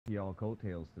y'all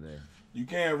coattails today. You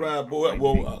can't ride, boy.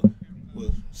 Well,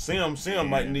 Sim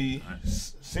might need.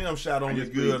 Sim shot only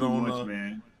good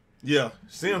on. Yeah,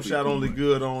 Sim shot only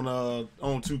good on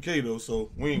 2K though, so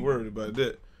we ain't worried about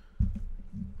that.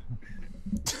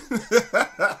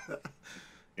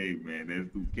 Hey man, that's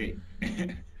 2K.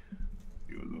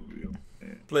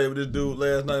 Played with this dude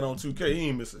last night on 2K. He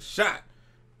ain't miss a shot.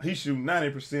 He shooting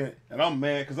 90%, and I'm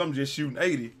mad because I'm just shooting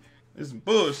 80. This is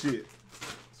bullshit.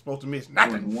 Supposed to miss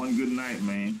nothing. One good night,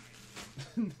 man.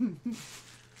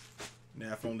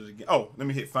 Now I found it again. Oh, let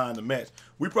me hit find the match.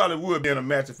 We probably would be in a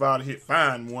match if I would hit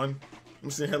find one.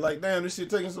 I'm sitting here like, damn, this shit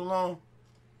taking so long.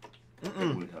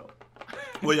 That would help.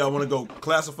 Where y'all want to go?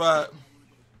 Classified?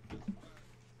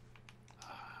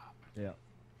 Yeah.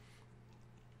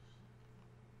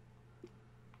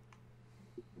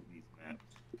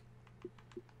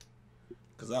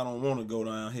 Because I don't want to go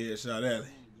down Headshot Alley.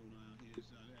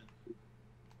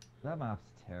 That map's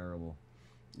terrible.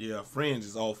 Yeah, Fringe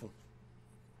is awful.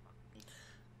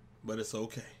 But it's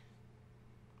okay.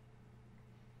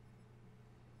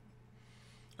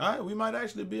 Alright, we might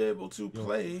actually be able to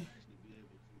play.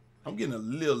 I'm getting a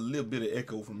little bit of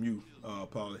echo from you,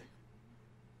 Pawlee.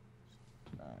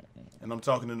 And I'm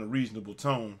talking in a reasonable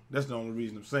tone. That's the only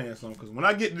reason I'm saying something. Because when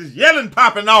I get this yelling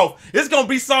popping off, it's going to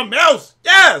be something else.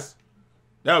 Yes!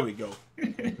 There we go.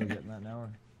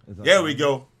 There we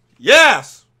go.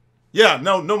 Yes! Yeah,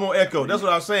 no more echo. That's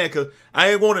what I was saying. Because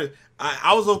I ain't want to.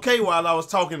 I was okay while I was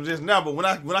talking just now, but when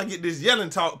I get this yelling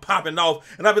talk popping off,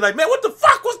 and I'll be like, man, what the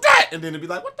fuck was that? And then it'd be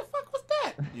like, what the fuck was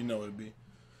that? You know it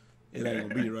ain't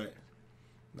gonna be right.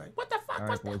 Like, what the fuck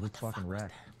was that? What the fuck was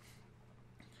that?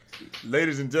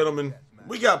 Ladies and gentlemen,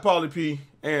 we got Pawlee P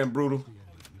and Brutal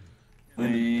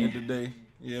in today.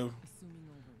 Yeah,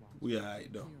 we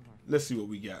alright though. Let's see what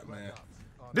we got, man.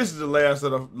 This is the last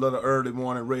of the early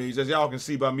morning rage. As y'all can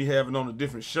see by me having on a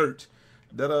different shirt,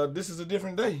 that this is a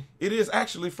different day. It is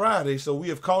actually Friday, so we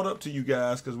have caught up to you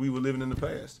guys because we were living in the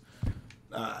past.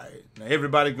 Alright, now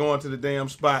everybody going to the damn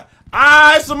spot.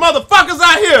 Alright, some motherfuckers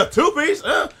out here. Two-piece.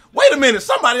 Wait a minute,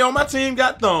 somebody on my team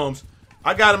got thumbs.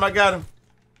 I got him.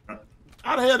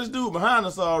 How the hell this dude behind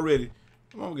us already?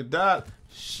 Come on, we get died.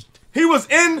 He was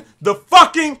in the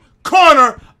fucking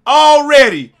corner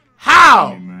already. How?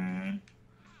 Hey, man.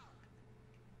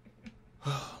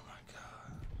 Oh my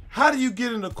god. How do you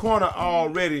get in the corner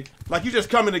already? Like you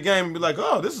just come in the game and be like,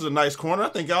 oh, this is a nice corner. I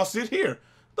think I'll sit here.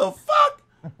 The fuck?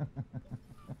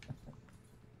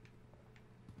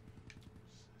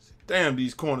 Damn,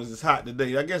 these corners is hot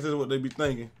today. I guess that's what they be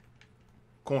thinking.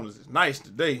 Corners is nice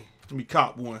today. Let me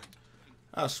cop one.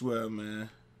 I swear, man.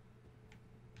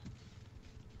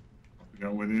 I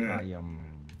forgot where they at.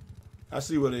 I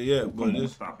see where they at, but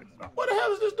this. Stop it. What the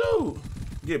hell is this dude?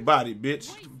 Get body,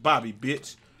 bitch. Bobby,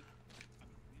 bitch.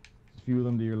 Fuel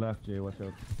them to your left, Jay. Watch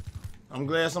out. I'm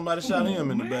glad somebody shot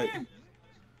him in the back.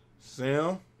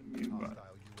 Sam.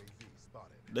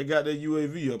 They got their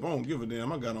UAV up. I don't give a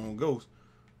damn. I got on Ghost.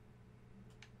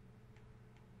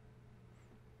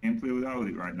 Can't play without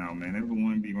it right now, man.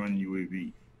 Everyone be running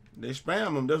UAV. They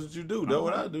spam them. That's what you do. That's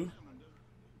what I do.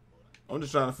 I'm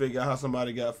just trying to figure out how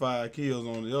somebody got 5 kills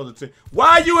on the other team.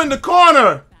 Why are you in the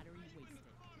corner?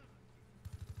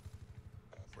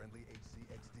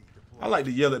 I like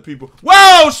to yell at people.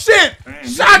 Whoa, shit!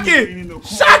 Shocky!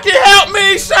 Shocky, help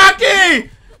me! Shocky!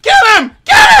 Get him!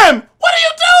 Get him! What are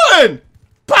you doing?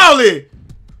 Pawlee!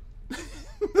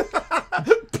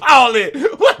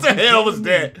 Pawlee! What the hell was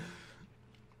that?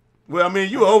 Well, I mean,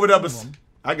 you were over there, but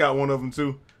I got one of them,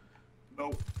 too.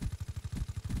 Nope.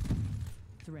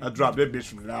 I dropped that bitch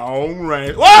from long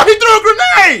range. Whoa, he threw a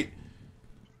grenade!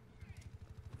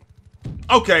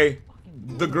 Okay.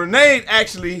 The grenade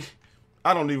actually,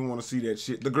 I don't even want to see that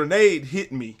shit. The grenade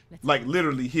hit me. Like,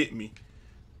 literally hit me.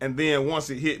 And then once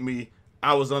it hit me,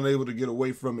 I was unable to get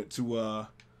away from it to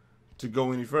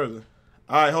go any further.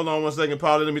 All right, hold on 1 second,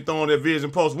 Pawlee. Let me throw on that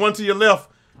vision post. One to your left.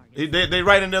 They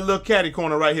right in that little caddy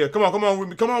corner right here. Come on with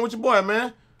me. Come on with your boy,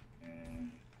 man.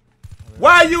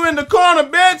 Why are you in the corner,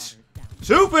 bitch?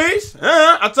 Two-piece.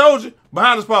 I told you.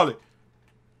 Behind us, Pawlee.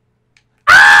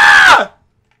 Ah!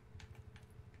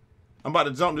 I'm about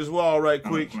to jump this wall right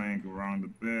quick. Flank around the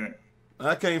back.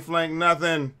 I can't flank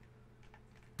nothing.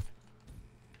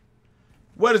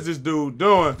 What is this dude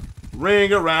doing?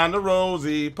 Ring around the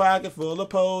rosy, pocket full of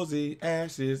posy,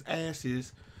 ashes,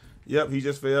 ashes. Yep, he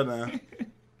just fell down.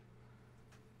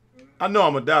 I know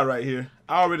I'm gonna die right here.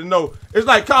 I already know. It's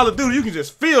like Call of Duty. You can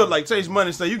just feel, like Chase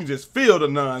Money say, you can just feel the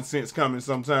nonsense coming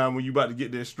sometime when you about to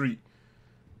get that street.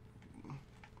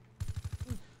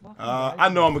 I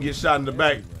know I'm gonna get shot in the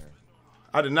back.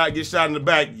 I did not get shot in the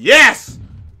back. Yes!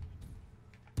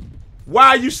 Why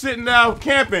are you sitting down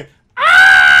camping?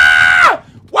 Ah!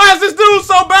 Why is this dude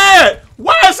so bad?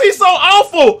 Why is he so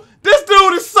awful? This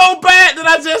dude is so bad that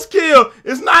I just killed.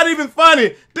 It's not even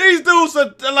funny. These dudes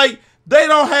are like, they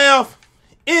don't have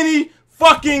any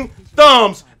fucking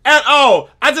thumbs at all.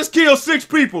 I just killed 6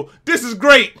 people. This is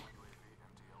great.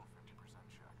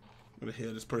 Where the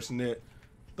hell this person at?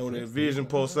 Throw that vision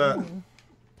pulse out.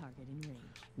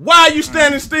 Why are you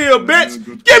standing still, bitch?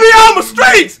 Give me all my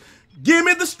streaks! Give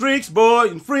me the streaks, boy,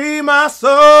 and free my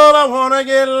soul. I wanna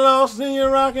get lost in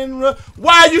your rock and roll.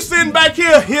 Why are you sitting back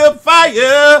here? Hip fire.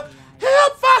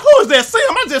 Hip fire. Who is that? Sam,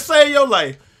 I just saved your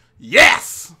life.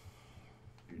 Yes!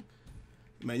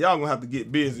 Man, y'all gonna have to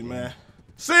get busy, man.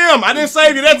 Sim, I didn't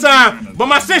save you that time, but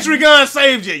my sentry gun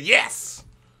saved you. Yes!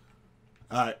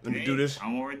 Alright, let me do this.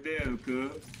 I'm already there,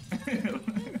 cuz.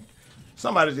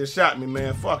 Somebody just shot me,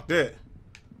 man. Fuck that.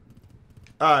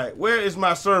 Alright, where is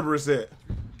my Cerberus at?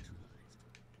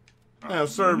 Damn,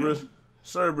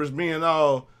 Cerberus being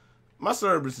all... My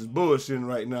Cerberus is bullshitting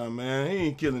right now, man. He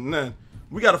ain't killing nothing.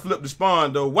 We gotta flip the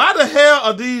spawn, though. Why the hell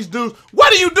are these dudes...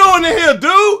 What are you doing in here,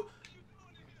 dude?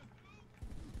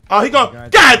 Oh, he gonna...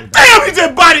 God damn, he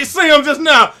just bodied Sam just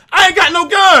now. I ain't got no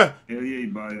gun. Hell yeah, he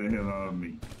bodied the hell out of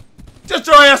me. Just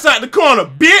your ass out the corner,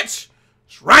 bitch.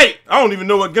 That's right. I don't even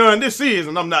know what gun this is,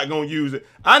 and I'm not gonna use it.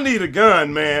 I need a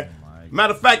gun, man.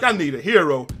 Matter of fact, I need a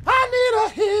hero. I need a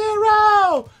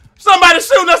hero. Somebody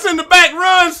shooting us in the back.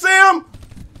 Run, Sim.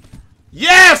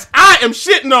 Yes, I am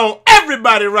shitting on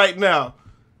everybody right now.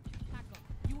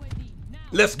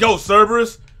 Let's go,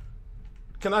 Cerberus.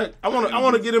 Can I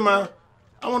want to get in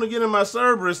my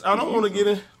Cerberus. I don't want to get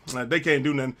in. Nah, they can't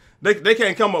do nothing. They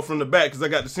can't come up from the back because I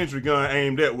got the sentry gun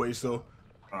aimed that way. So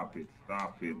stop it,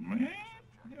 man.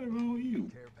 What's wrong with you?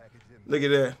 Look at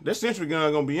that. That sentry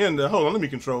gun gonna be in there. Hold on, let me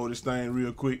control this thing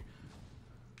real quick.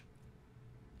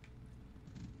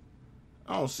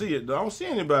 I don't see it though. I don't see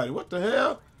anybody. What the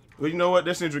hell? Well, you know what?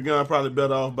 That sentry gun probably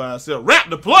better off by itself. R.a.p.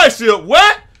 deploy ship.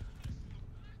 What?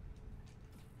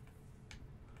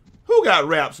 Who got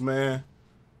R.a.p.s, man?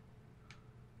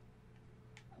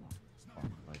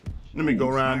 Let me go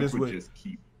around this way. Just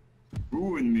keep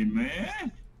ruining me,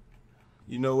 man.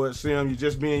 You know what, Sim? You're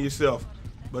just being yourself.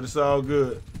 But it's all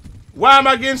good. Why am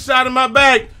I getting shot in my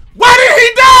back? Why did he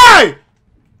die?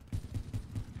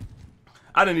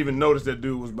 I didn't even notice that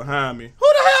dude was behind me. Who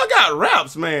the hell got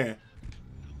R.a.p.s, man?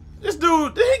 This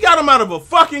dude, he got him out of a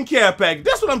fucking care package.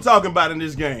 That's what I'm talking about in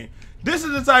this game. This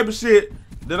is the type of shit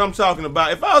that I'm talking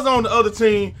about. If I was on the other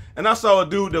team and I saw a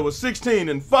dude that was 16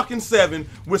 and fucking 7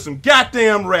 with some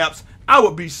goddamn R.a.p.s, I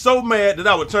would be so mad that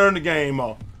I would turn the game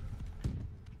off.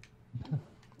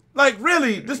 Like,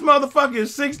 really, this motherfucker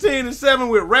is 16 and 7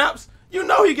 with R.a.p.s? You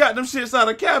know he got them shits out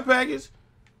of care package.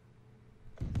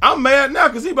 I'm mad now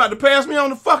because he about to pass me on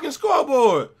the fucking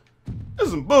scoreboard. This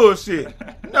is some bullshit.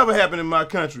 Never happened in my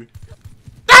country.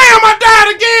 Damn, I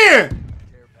died again!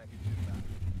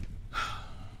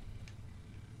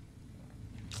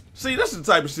 See, this is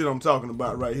the type of shit I'm talking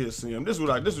about right here, Sim. This is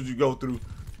what you go through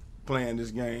playing this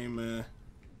game, man.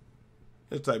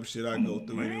 This type of shit I go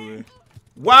through anyway.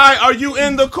 Why are you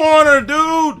in the corner,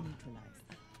 dude?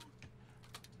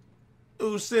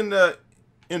 Who's in the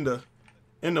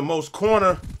most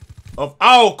corner of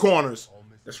all corners?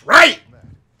 That's right.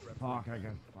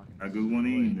 I go one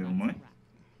in there, man.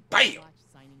 Bam.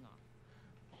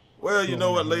 Well, you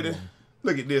know what, lady?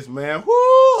 Look at this, man.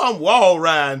 Whoo! I'm wall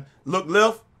riding. Look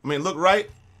left. Look right.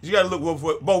 You gotta look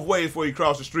both ways before you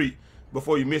cross the street,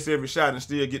 before you miss every shot and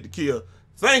still get the kill.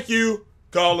 Thank you,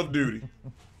 Call of Duty.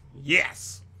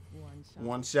 Yes.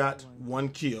 One shot, one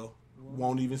kill.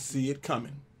 Won't even see it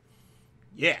coming.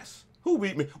 Yes. Who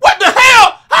beat me? What the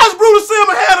hell? How's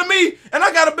Brutalsim ahead of me? And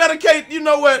I got a better case. You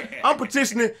know what? I'm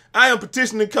petitioning. I am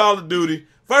petitioning Call of Duty.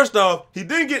 First off, he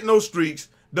didn't get no streaks.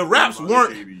 The R.a.p.s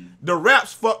weren't. The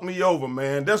R.a.p.s fucked me over,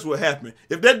 man. That's what happened.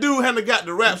 If that dude hadn't got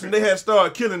the R.a.p.s and they had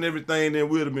started killing everything, then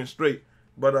we'd have been straight.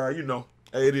 But, you know,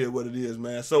 hey, it is what it is,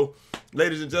 man. So,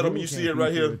 ladies and gentlemen, you see it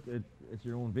right here. It's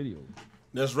your own video.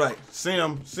 That's right.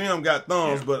 Sim got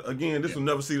thumbs, but again, this will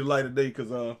never see the light of day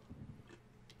because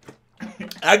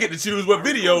I get to choose what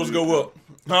videos go up.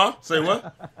 Huh? Say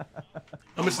what?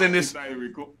 I'm gonna send this.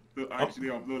 Actually,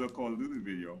 upload a Call of Duty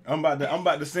video. I'm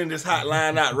about to send this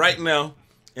hotline out right now,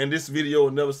 and this video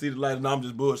will never see the light. And I'm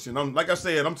just bullshitting. Like I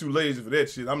said, I'm too lazy for that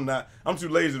shit. I'm too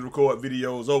lazy to record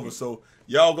videos over. So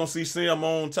y'all gonna see Sim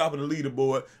on top of the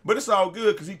leaderboard, but it's all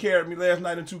good because he carried me last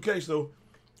night in 2K. So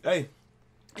hey,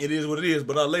 it is what it is.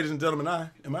 But ladies and gentlemen, I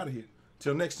am out of here.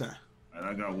 Till next time. And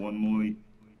I got one more.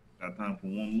 Got time for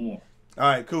one more. All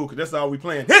right, cool, because that's all we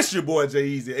playing. It's your boy Jay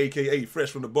Easy, a.k.a.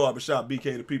 Fresh from the Barbershop,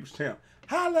 BK the People's Champ.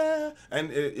 Holla. And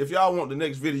if y'all want the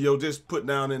next video, just put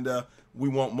down in the we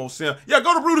want more Sim. Yeah,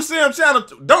 go to Brutalsim channel.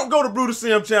 Don't go to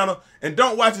Brutalsim channel and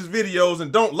don't watch his videos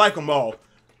and don't like them all.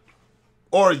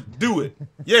 Or do it.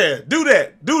 Yeah, do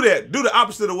that. Do that. Do the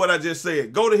opposite of what I just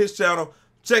said. Go to his channel.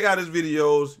 Check out his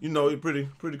videos. You know, he's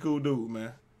pretty cool dude,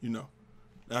 man. You know.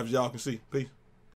 As y'all can see. Peace.